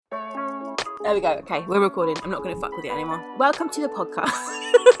There we go. Okay, we're recording. I'm not going to fuck with it anymore. Welcome to the podcast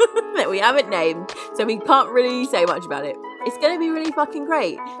that we haven't named, so we can't really say much about it. It's going to be really fucking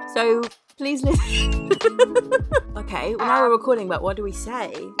great. So please listen. Okay, well now we're recording, but what do we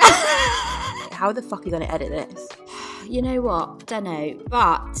say? How the fuck are you going to edit this? You know what? Don't know,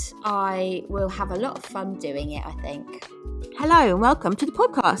 but I will have a lot of fun doing it, I think. Hello and welcome to the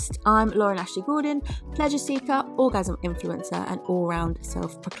podcast. I'm Lauren Ashley Gordon, pleasure seeker, orgasm influencer, and all-round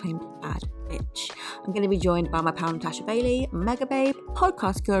self-proclaimed bad bitch. I'm going to be joined by my pal Natasha Bailey, mega babe,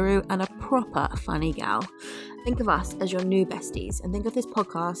 podcast guru, and a proper funny gal. Think of us as your new besties, and think of this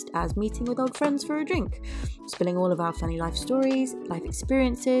podcast as meeting with old friends for a drink, spilling all of our funny life stories, life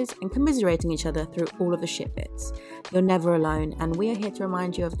experiences, and commiserating each other through all of the shit bits. You're never alone, and we are here to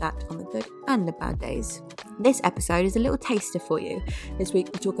remind you of that on the good and the bad days. This episode is a little taster for you. This week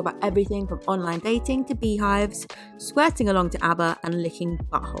we talk about everything from online dating to beehives, squirting along to ABBA, and licking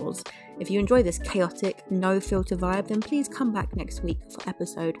buttholes. If you enjoy this chaotic, no-filter vibe, then please come back next week for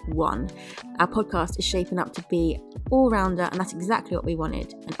episode 1. Our podcast is shaping up to be all-rounder, and that's exactly what we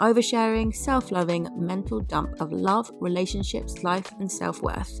wanted. An oversharing, self-loving, mental dump of love, relationships, life, and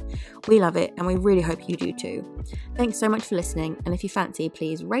self-worth. We love it, and we really hope you do too. Thanks so much for listening, and if you fancy,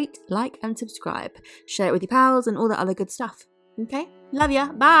 please rate, like, and subscribe. Share it with your pals and all that other good stuff. Okay? Love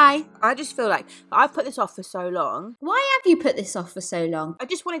ya. Bye. I just feel like I've put this off for so long. Why have you put this off for so long? I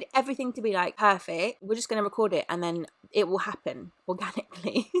just wanted everything to be like perfect. We're just going to record it and then it will happen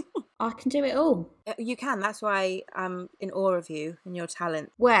organically. I can do it all. You can. That's why I'm in awe of you and your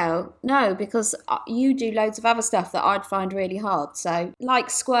talent. Well, no, because you do loads of other stuff that I'd find really hard. So, like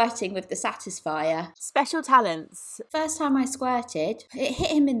squirting with the Satisfier. Special talents. First time I squirted, it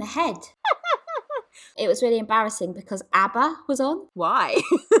hit him in the head. It was really embarrassing because ABBA was on. Why?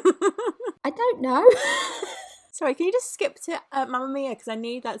 I don't know. Sorry, can you just skip to Mamma Mia? Because I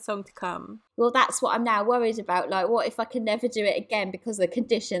need that song to come. Well, that's what I'm now worried about. Like, what if I can never do it again because the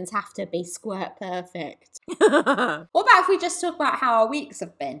conditions have to be squirt perfect? What about if we just talk about how our weeks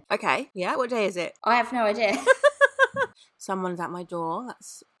have been? Okay, yeah, what day is it? I have no idea. Someone's at my door.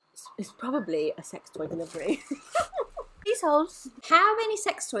 It's probably a sex toy delivery. Please hold. How many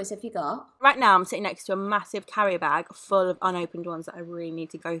sex toys have you got? Right now I'm sitting next to a massive carrier bag full of unopened ones that I really need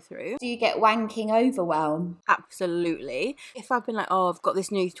to go through. Do you get wanking overwhelm? Absolutely. If I've been like, oh, I've got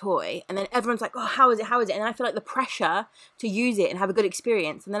this new toy, and then everyone's like, oh, how is it? And I feel like the pressure to use it and have a good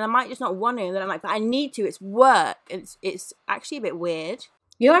experience, and then I might just not want to, and then I'm like, but I need to, it's work. It's actually a bit weird.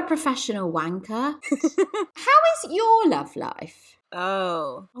 You're a professional wanker. How is your love life?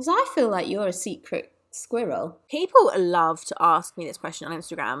 Oh. Because I feel like you're a secret squirrel. People love to ask me this question on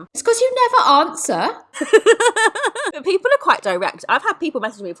Instagram. It's because you never answer. But people are quite direct. I've had people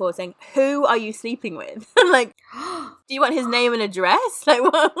message me before saying, who are you sleeping with? I'm like, do you want his name and address? Like,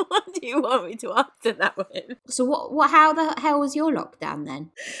 what do you want me to answer that with? So what? How the hell was your lockdown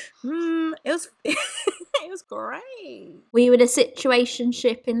then? It was it was great. Were you in a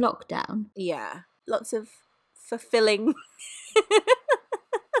situationship in lockdown? Yeah. Lots of fulfilling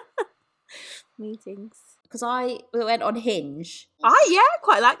meetings. Because I went on Hinge. I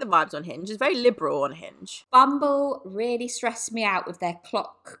quite like the vibes on Hinge. It's very liberal on Hinge. Bumble really stressed me out with their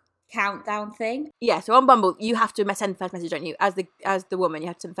clock countdown thing. Yeah, so on Bumble you have to send the first message, don't you? As the woman, you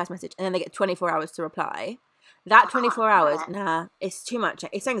have to send the first message, and then they get 24 hours to reply. That 24 hours, nah, it's too much.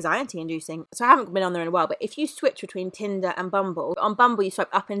 It's anxiety inducing. So I haven't been on there in a while, but if you switch between Tinder and Bumble, on Bumble you swipe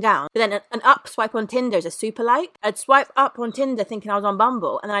up and down, but then an up swipe on Tinder is a super like. I'd swipe up on Tinder thinking I was on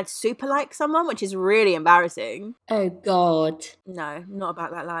Bumble, and then I'd super like someone, which is really embarrassing. Oh God. No, not about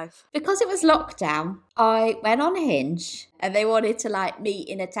that life. Because it was lockdown, I went on Hinge and they wanted to like meet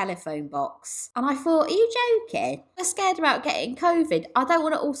in a telephone box. And I thought, are you joking? They're scared about getting COVID. I don't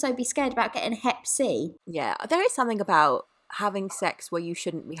want to also be scared about getting Hep C. Yeah, there is something about having sex where you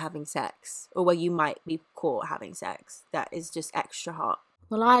shouldn't be having sex, or where you might be caught having sex, that is just extra hot.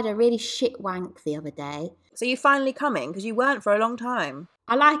 Well, I had a really shit wank the other day. So you finally coming? Because you weren't for a long time.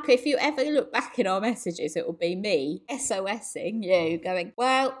 I like, if you ever look back in our messages, it will be me SOSing you, going,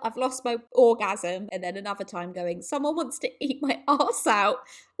 well, I've lost my orgasm. And then another time going, someone wants to eat my arse out.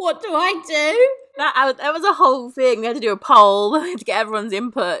 What do I do? That was a whole thing. We had to do a poll to get everyone's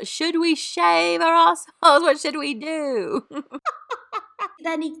input. Should we shave our assholes? What should we do?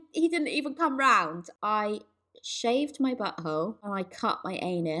 Then he didn't even come round. I shaved my butthole and I cut my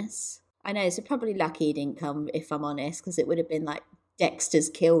anus. I know, so probably lucky he didn't come, if I'm honest, because it would have been like Dexter's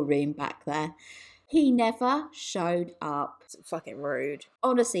kill room back there. He never showed up. It's fucking rude.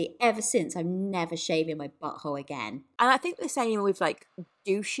 Honestly, ever since, I'm never shaving my butthole again. And I think the same with like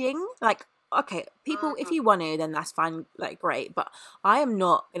douching. Like, okay, people, if you want to, then that's fine, like, great. But I am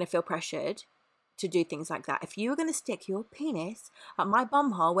not going to feel pressured to do things like that. If you're going to stick your penis at my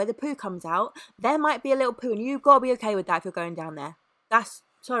bum hole where the poo comes out, there might be a little poo, and you've got to be okay with that if you're going down there. That's,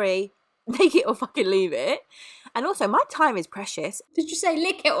 sorry, take it or fucking leave it. And also, my time is precious. Did you say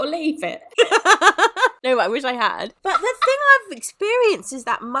lick it or leave it? No, I wish I had. But the thing I've experienced is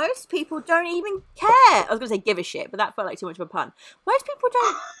that most people don't even care. I was going to say give a shit, but that felt like too much of a pun. Most people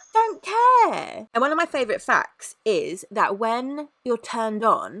don't care. And one of my favourite facts is that when you're turned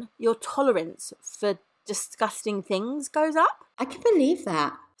on, your tolerance for disgusting things goes up. I can believe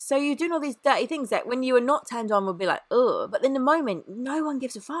that. So you're doing all these dirty things that when you were not turned on would be like, ugh. But in the moment, no one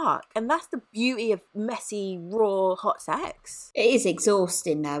gives a fuck. And that's the beauty of messy, raw, hot sex. It is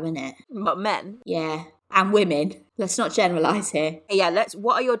exhausting though, isn't it? But men. Yeah. And women. Let's not generalise here. Yeah,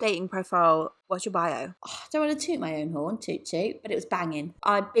 what are your dating profile? What's your bio? Oh, I don't want to toot my own horn, toot, but it was banging.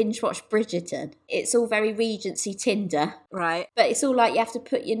 I binge watched Bridgerton. It's all very Regency Tinder. Right. But it's all like you have to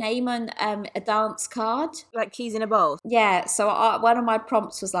put your name on a dance card. Like keys in a bowl? Yeah, so one of my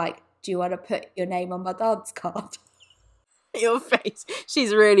prompts was like, do you want to put your name on my dance card? Your face.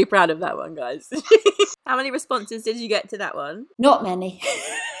 She's really proud of that one, guys. How many responses did you get to that one? Not many.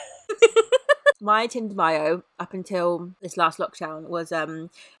 My Tinder bio up until this last lockdown was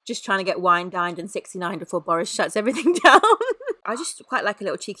just trying to get wine dined and 69 before Boris shuts everything down. I just quite like a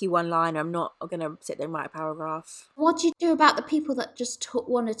little cheeky one-liner. I'm not going to sit there and write a paragraph. What do you do about the people that just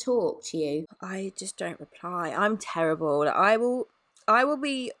want to talk to you? I just don't reply. I'm terrible. I will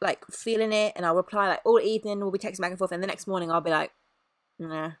be like feeling it and I'll reply like all evening. We'll be texting back and forth and the next morning I'll be like,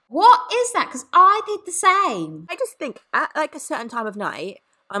 nah. What is that? Because I did the same. I just think at like a certain time of night,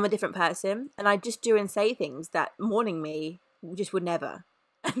 I'm a different person and I just do and say things that morning me just would never.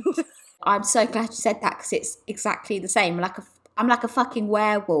 I'm so glad you said that because it's exactly the same. I'm like a fucking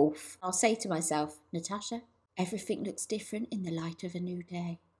werewolf. I'll say to myself, Natasha, everything looks different in the light of a new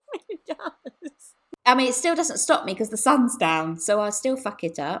day. It does. I mean, it still doesn't stop me because the sun's down, so I still fuck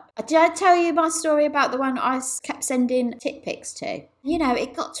it up. Did I tell you my story about the one I kept sending tit pics to? You know,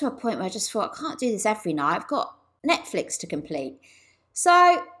 it got to a point where I just thought, I can't do this every night. I've got Netflix to complete.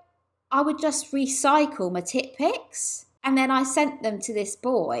 So I would just recycle my tit pics and then I sent them to this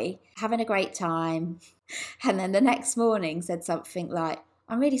boy, having a great time. And then the next morning said something like,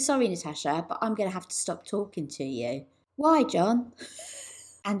 I'm really sorry, Natasha, but I'm going to have to stop talking to you. Why, John?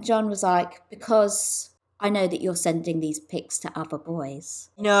 And John was like, because I know that you're sending these pics to other boys.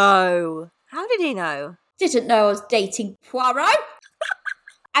 No. How did he know? Didn't know I was dating Poirot.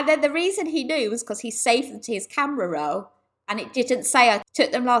 And then the reason he knew was because he saved them to his camera roll. And it didn't say I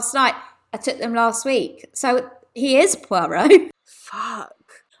took them last night. I took them last week. So he is Poirot. Fuck.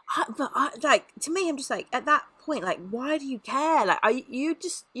 Like, to me, I'm just like, at that point, like, why do you care? Like, you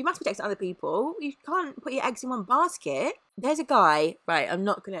must be texting other people. You can't put your eggs in one basket. There's a guy, right, I'm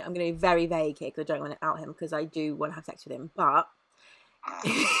going to be very vague here because I don't want to out him because I do want to have sex with him. But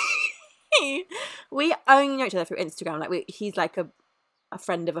we only know each other through Instagram. Like, he's like a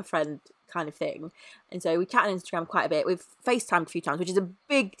friend of a friend kind of thing. And so we chat on Instagram quite a bit. We've FaceTimed a few times, which is a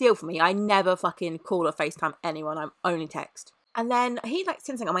big deal for me. I never fucking call or FaceTime anyone. I'm only text. And then he like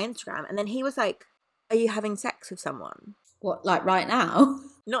sent something on my Instagram and then he was like, are you having sex with someone? What, like right now?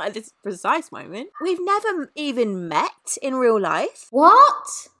 Not at this precise moment. We've never even met in real life.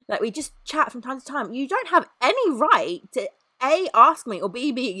 What? Like we just chat from time to time. You don't have any right to A, ask me, or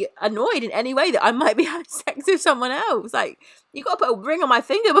B, be annoyed in any way that I might be having sex with someone else. Like, you got to put a ring on my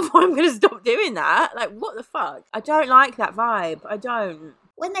finger before I'm going to stop doing that. Like, what the fuck? I don't like that vibe. I don't.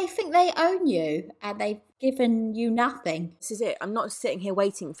 When they think they own you and they've given you nothing. This is it. I'm not sitting here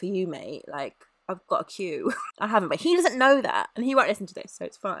waiting for you, mate. Like, I've got a queue. I haven't, but he doesn't know that. And he won't listen to this, so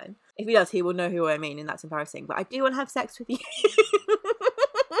it's fine. If he does, he will know who I mean, and that's embarrassing. But I do want to have sex with you.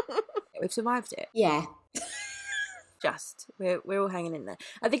 We've survived it. Yeah. We're all hanging in there.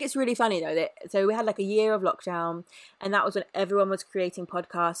 I think it's really funny though that so we had like a year of lockdown and that was when everyone was creating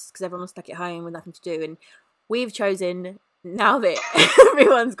podcasts because everyone was stuck at home with nothing to do, and we've chosen now that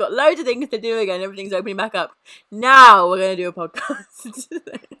everyone's got loads of things to do again, everything's opening back up, now we're going to do a podcast.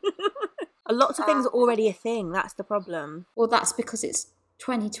 A lot of things are already a thing, that's the problem. Well, that's because it's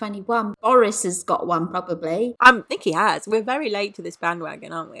 2021. Boris has got one, probably. I think he has. We're very late to this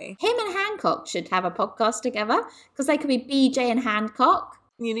bandwagon, aren't we? Him and Hancock should have a podcast together because they could be BJ and Hancock.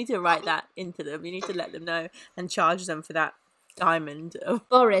 You need to write that into them. You need to let them know and charge them for that diamond.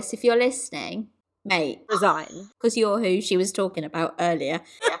 Boris, if you're listening, mate, resign. Because you're who she was talking about earlier.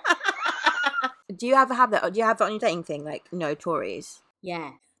 Do you ever have that? Do you have that on your dating thing? Like, no Tories?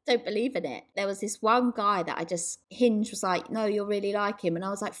 Yeah. don't believe in it. There was this one guy that Hinge was like, no, you'll really like him. And I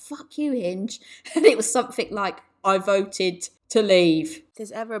was like, fuck you, Hinge. And it was something like, I voted to leave. If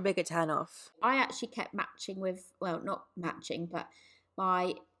there's ever a bigger turn off. I actually kept matching with, well, not matching, but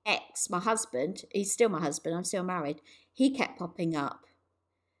my ex, my husband, he's still my husband, I'm still married. He kept popping up.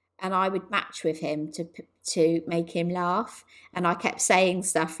 And I would match with him to make him laugh. And I kept saying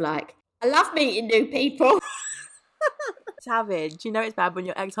stuff like, I love meeting new people. Savage. You know it's bad when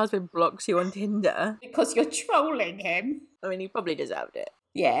your ex-husband blocks you on Tinder. Because you're trolling him. I mean, he probably deserved it.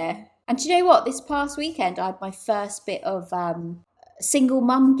 Yeah. And do you know what? This past weekend, I had my first bit of single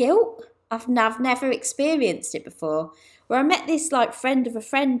mum guilt. I've never experienced it before. Where I met this like friend of a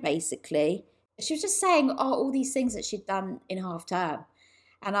friend, basically. She was just saying all these things that she'd done in half term.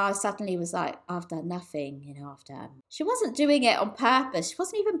 And I suddenly was like, I've done nothing in half term. She wasn't doing it on purpose. She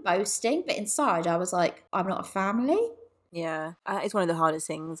wasn't even boasting. But inside, I was like, I'm not a family. Yeah, it's one of the hardest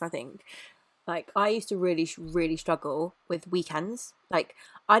things, I think. Like, I used to really, really struggle with weekends. Like,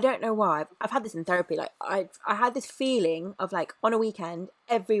 I don't know why. I've had this in therapy. Like, I had this feeling of, like, on a weekend,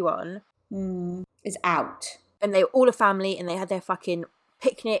 everyone is out. And they were all a family and they had their fucking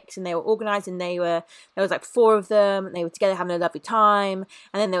picnics and they were organised and there was like 4 of them and they were together having a lovely time.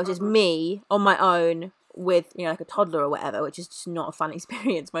 And then there was just me on my own with, you know, like a toddler or whatever, which is just not a fun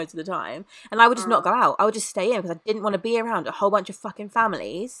experience most of the time. And I would just not go out. I would just stay in because I didn't want to be around a whole bunch of fucking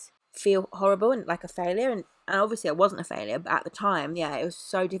families, feel horrible and like a failure. And obviously I wasn't a failure, but at the time, yeah, it was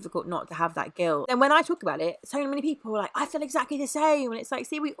so difficult not to have that guilt. And when I talk about it, so many people were like, I feel exactly the same. And it's like,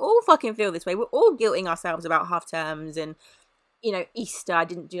 see, we all fucking feel this way. We're all guilting ourselves about half terms and, you know, Easter. I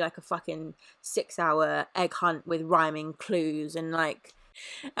didn't do like a fucking 6-hour egg hunt with rhyming clues and like,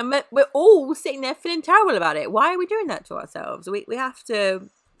 and we're all sitting there feeling terrible about it. Why are we doing that to ourselves? We have to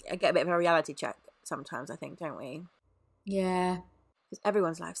get a bit of a reality check sometimes, I think, don't we? Yeah. Because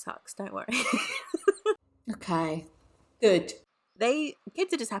everyone's life sucks, don't worry. Okay, good.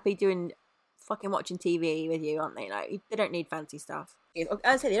 Kids are just happy doing fucking watching TV with you, aren't they? Like, they don't need fancy stuff. As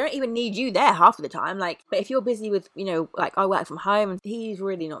I say, they don't even need you there half of the time. Like, but if you're busy with, you know, like I work from home, and he's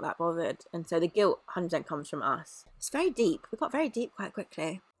really not that bothered, and so the guilt 100% comes from us. It's very deep. We got very deep quite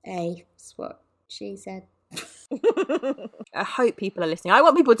quickly. Hey, that's what she said. I hope people are listening. I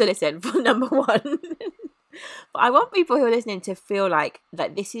want people to listen for number one, but I want people who are listening to feel like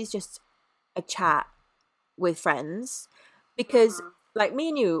this is just a chat with friends, because like me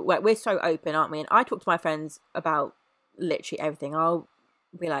and you, we're so open, aren't we? And I talk to my friends about literally everything. I'll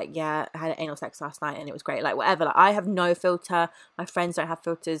be like, yeah, I had anal sex last night and it was great, like whatever. Like, I have no filter, my friends don't have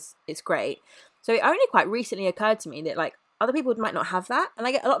filters, it's great. So it only quite recently occurred to me that like other people might not have that, and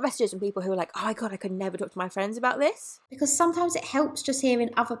I get a lot of messages from people who are like, oh my god, I could never talk to my friends about this. Because sometimes it helps just hearing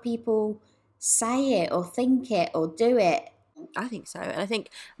other people say it or think it or do it. I think so. And I think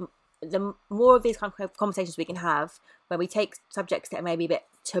the more of these kind of conversations we can have where we take subjects that are maybe a bit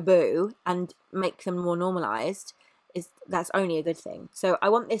taboo and make them more normalised, that's only a good thing. So I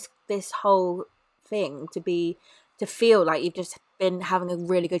want this whole thing to feel like you've just been having a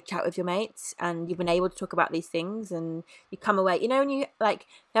really good chat with your mates and you've been able to talk about these things, and you come away, you know, when you like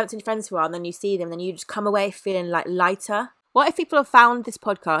you haven't seen your friends for a while and then you see them and then you just come away feeling like lighter. What if people have found this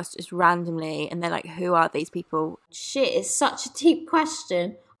podcast just randomly and they're like, who are these people? Shit, it's such a deep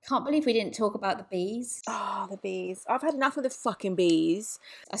question. Can't believe we didn't talk about the bees. Oh, the bees. I've had enough of the fucking bees.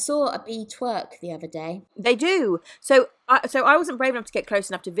 I saw a bee twerk the other day. They do. So I wasn't brave enough to get close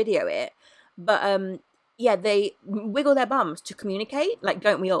enough to video it, but yeah, they wiggle their bums to communicate. Like,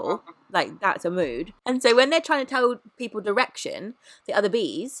 don't we all? Like, that's a mood. And so when they're trying to tell people direction, the other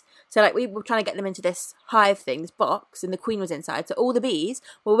bees, so like we were trying to get them into this hive thing, this box, and the queen was inside. So all the bees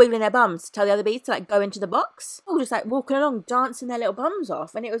were wiggling their bums to tell the other bees to like go into the box. All just like walking along, dancing their little bums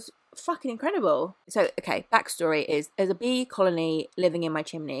off. And it was fucking incredible. So, okay, backstory is there's a bee colony living in my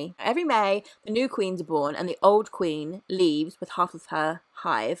chimney. Every May, the new queens are born and the old queen leaves with half of her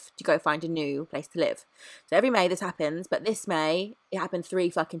hive to go find a new place to live. So every May this happens, but this May it happened 3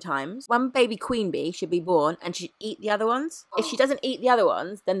 fucking times. One baby queen bee should be born and she'd eat the other ones. If she doesn't eat the other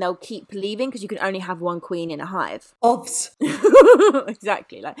ones, then they'll keep leaving because you can only have one queen in a hive. Obs.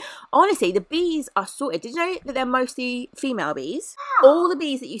 Exactly. Like, honestly, the bees are sorted. Did you know that they're mostly female bees? All the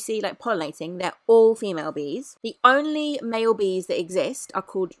bees that you see like pollinating, they're all female bees. The only male bees that exist are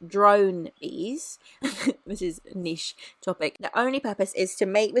called drone bees. This is a niche topic. Their only purpose is to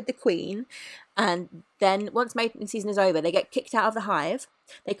mate with the queen And then once mating season is over, they get kicked out of the hive.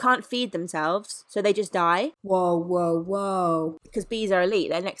 They can't feed themselves, so they just die. Whoa. Because bees are elite,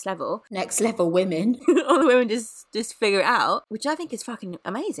 they're next level. Next level women. All the women just figure it out, which I think is fucking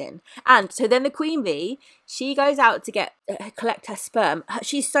amazing. And so then the queen bee, she goes out to collect her sperm.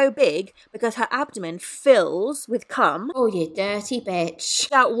 She's so big because her abdomen fills with cum. Oh, you dirty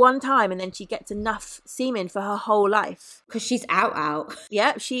bitch. Out one time, and then she gets enough semen for her whole life. Because she's out.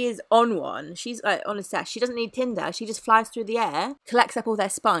 Yeah, she is on one. She's like on a set. She doesn't need Tinder. She just flies through the air, collects up all their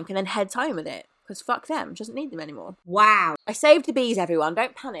spunk, and then heads home with it. Because fuck them. She doesn't need them anymore. Wow. I saved the bees, everyone.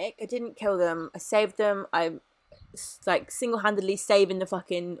 Don't panic. I didn't kill them. I saved them. I'm like single-handedly saving the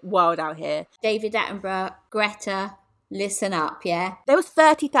fucking world out here. David Attenborough, Greta, listen up, yeah? There was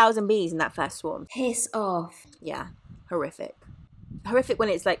 30,000 bees in that first swarm. Piss off. Yeah. Horrific. Horrific when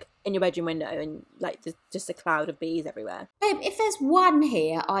it's like in your bedroom window and like just a cloud of bees everywhere. Babe, if there's one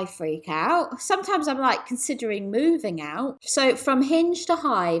here, I freak out. Sometimes I'm like considering moving out. So from Hinge to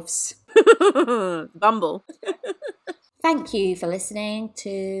hives. Bumble. Thank you for listening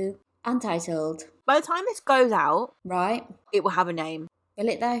to Untitled. By the time this goes out, right, it will have a name. Will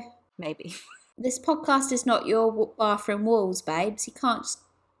it though? Maybe. This podcast is not your bathroom walls, babes. You can't just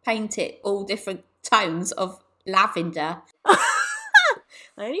paint it all different tones of lavender.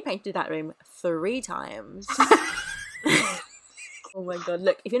 I only painted that room 3 times. Oh my god,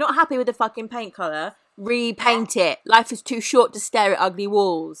 look, if you're not happy with the fucking paint colour, repaint it. Life is too short to stare at ugly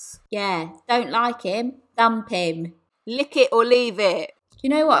walls. Yeah, don't like him, dump him. Lick it or leave it. You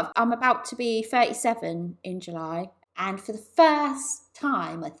know what? I'm about to be 37 in July, and for the first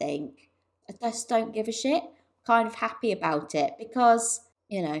time, I think, I just don't give a shit. Kind of happy about it because,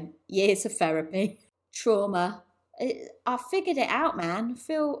 you know, years of therapy, trauma. I figured it out, man. I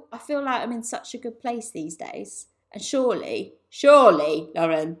feel like I'm in such a good place these days. And surely,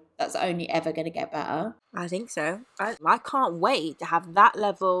 Lauren, that's only ever going to get better. I think so. I can't wait to have that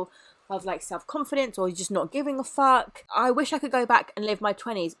level of like self-confidence or just not giving a fuck. I wish I could go back and live my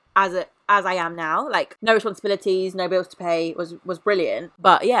 20s as I am now. Like, no responsibilities, no bills to pay was brilliant.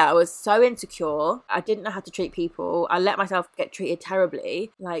 But yeah, I was so insecure. I didn't know how to treat people. I let myself get treated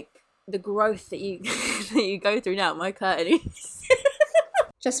terribly. Like, the growth that you that you go through now, my curtain is...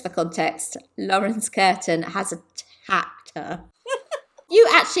 Just for context, Lauren's curtain has attacked her. You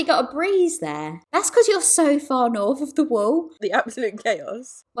actually got a breeze there. That's because you're so far north of the wall. The absolute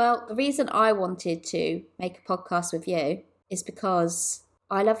chaos. Well, the reason I wanted to make a podcast with you is because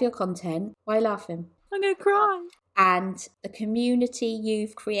I love your content. Why are you laughing? I'm going to cry. And the community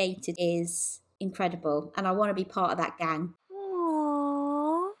you've created is incredible. And I want to be part of that gang.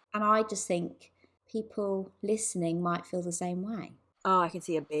 Aww. And I just think people listening might feel the same way. Oh, I can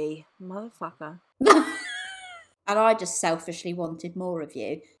see a bee. Motherfucker. And I just selfishly wanted more of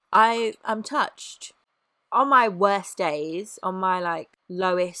you. I am touched. On my worst days, on my like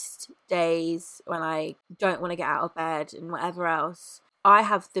lowest days when I don't want to get out of bed and whatever else, I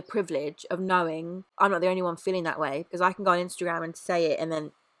have the privilege of knowing I'm not the only one feeling that way, because I can go on Instagram and say it and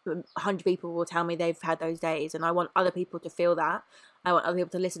then 100 people will tell me they've had those days, and I want other people to feel that. I want other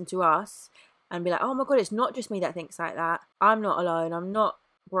people to listen to us and be like, oh my god, it's not just me that thinks like that. I'm not alone. I'm not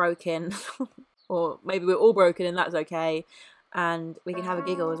broken. Or maybe we're all broken and that's okay. And we can have a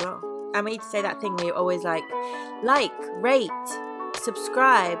giggle as well. And we need to say that thing where you're always like, rate,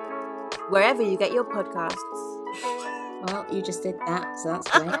 subscribe, wherever you get your podcasts. Well, you just did that, so that's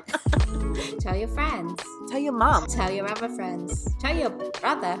great. Tell your friends. Tell your mum. Tell your other friends. Tell your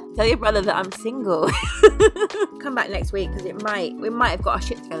brother. Tell your brother that I'm single. Come back next week because we might have got our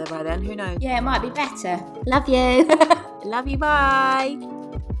shit together by then. Who knows? Yeah, it might be better. Love you. Love you. Bye.